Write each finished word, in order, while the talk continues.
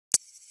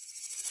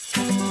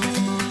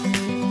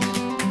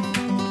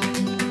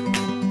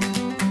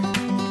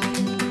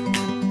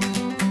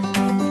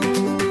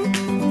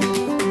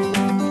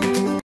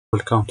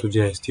Welcome to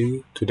GIS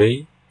Tube.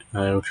 Today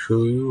I will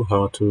show you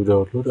how to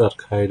download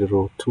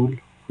ArcGIS tool,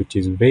 which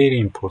is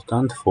very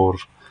important for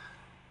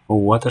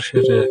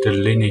watershed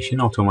delineation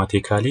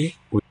automatically.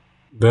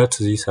 But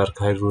this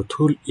ArcGIS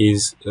tool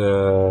is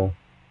not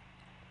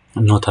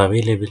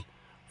available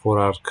for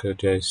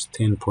ArcGIS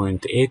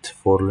 10.8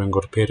 for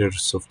longer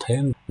periods of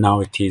time. Now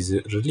it is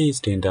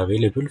released and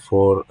available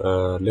for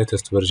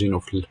latest version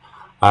of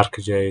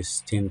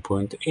ArcGIS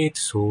 10.8.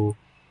 So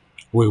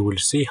we will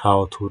see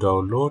how to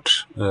download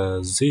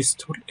this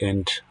tool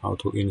and how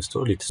to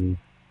install it.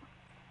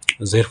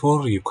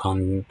 Therefore, you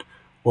can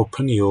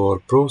open your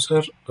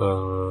browser,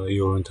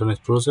 your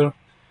internet browser.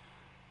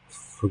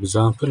 For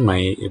example,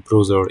 my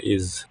browser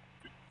is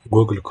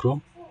Google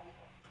Chrome.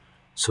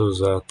 So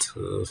that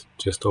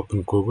just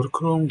open Google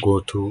Chrome,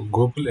 go to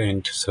Google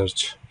and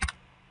search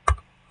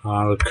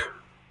ArcGIS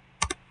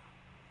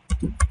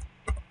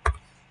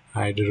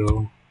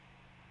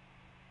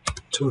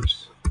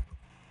tools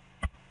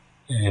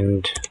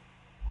and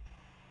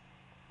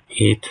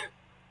hit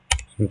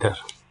enter.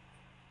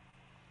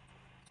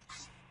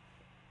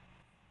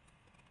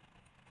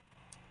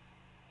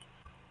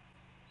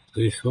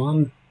 This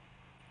one,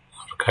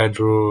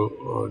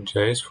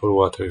 ArcGIS for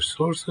water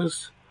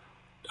resources.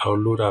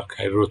 Download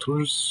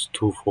ArcGIS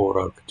tools for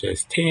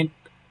ArcGIS 10.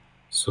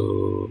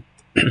 So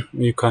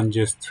you can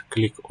just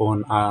click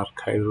on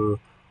ArcGIS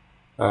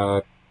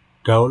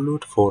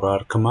download for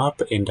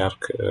ArcMap and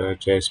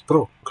ArcGIS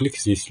Pro.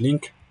 Click this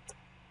link.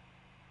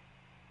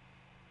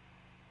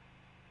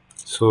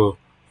 So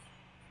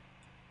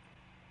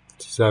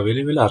it is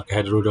available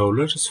ArcGIS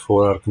downloads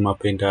for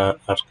ArcMap and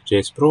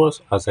ArcGIS Pro.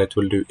 As I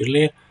told you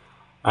earlier,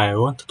 I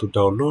want to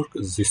download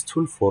this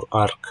tool for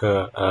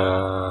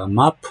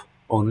ArcMap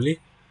only.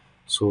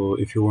 So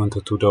if you want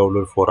to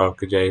download for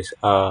ArcGIS,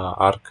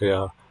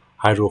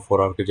 Hydro for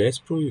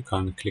ArcGIS Pro, you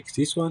can click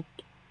this one.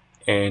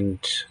 And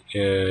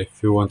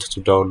if you want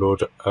to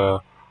download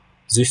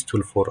this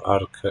tool for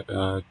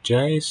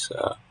ArcGIS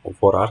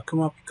for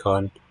ArcMap, you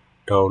can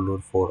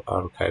download for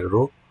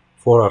ArcHydro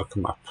for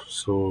ArcMap.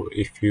 So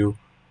if you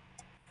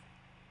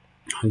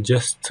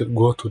just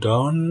go to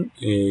down,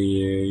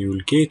 you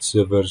will get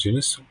the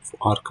versions of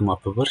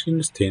ArcMap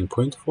versions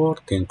 10.4,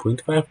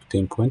 10.5,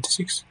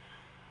 10.6.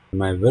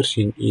 My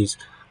version is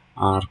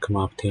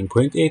ArcMap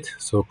 10.8,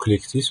 so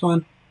click this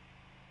one.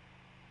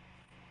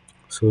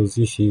 So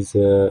this is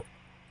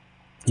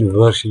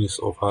versions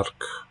of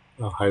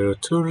ArcGIS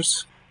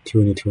tools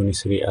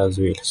 2023 as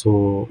well.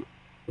 So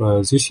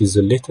this is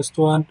the latest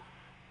one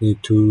in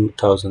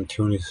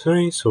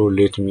 2023. So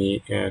let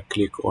me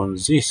click on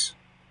this,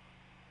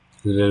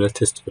 the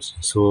latest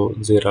version. So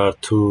there are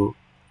two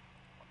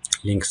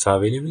links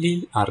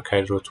available: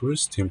 ArcGIS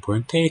tools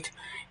 10.8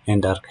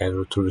 and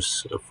ArcGIS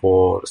tools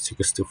for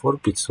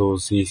 64-bit. So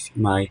this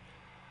my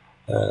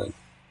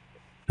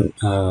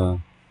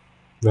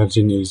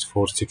version is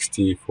for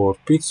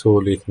 64-bit. So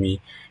let me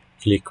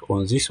click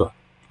on this one,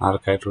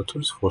 ArcGIS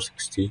tools for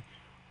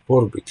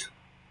 64-bit.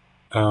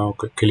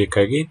 Okay, click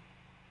again.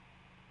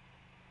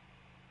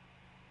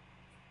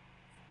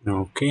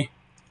 Okay,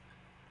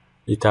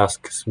 it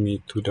asks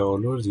me to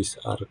download this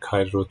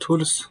ArcGIS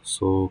tools.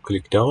 So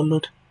click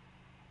download.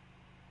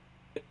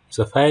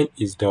 The file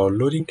is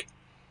downloading.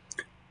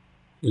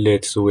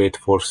 Let's wait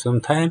for some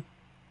time.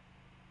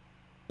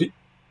 The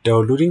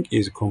downloading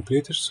is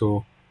completed.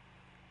 So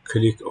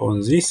click on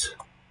this.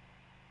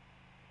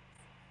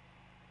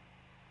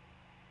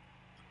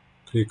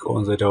 Click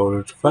on the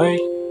download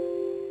file.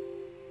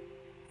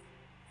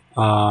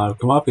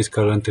 ArcMap is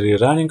currently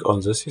running on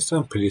the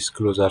system. Please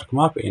close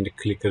ArcMap and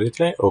click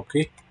retry.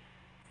 Okay.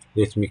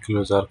 Let me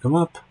close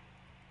ArcMap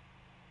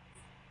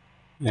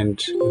and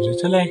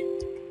retry.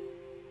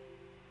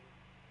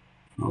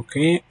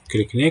 Okay.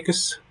 Click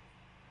next.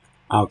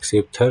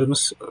 Accept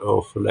terms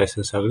of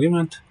license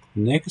agreement.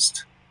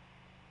 Next.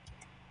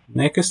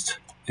 Next.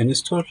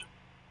 Install.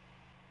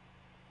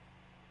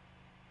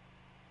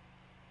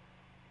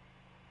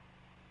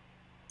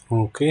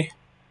 Okay.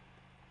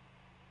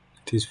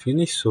 It is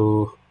finished.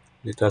 So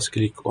let us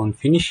click on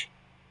finish.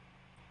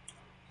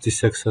 It is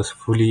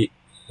successfully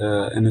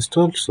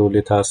installed. So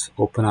let us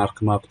open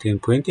ArcMap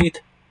 10.8.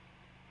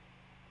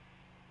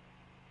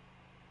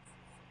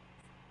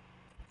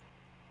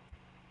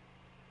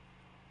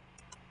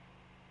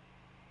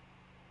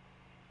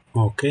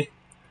 Okay,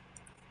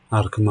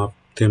 ArcMap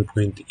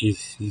 10.8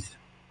 is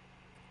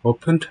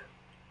opened.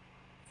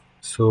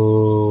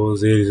 So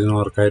there is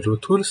no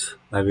ArcGIS tools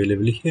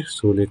available here.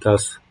 So let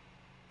us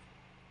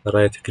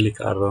right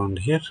click around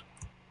here.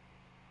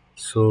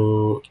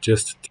 So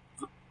just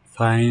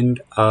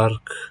find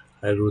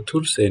ArcGIS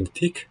tools and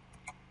tick.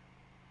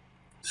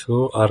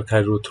 So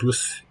ArcGIS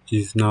tools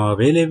is now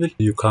available.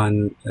 You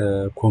can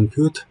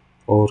compute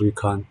or you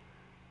can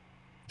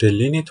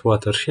delineate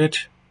watershed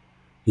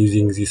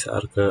using this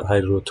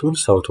ArcGIS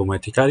tools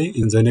automatically.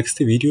 In the next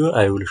video,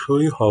 I will show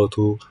you how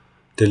to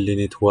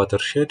delineate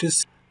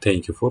watersheds.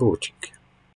 Thank you for watching.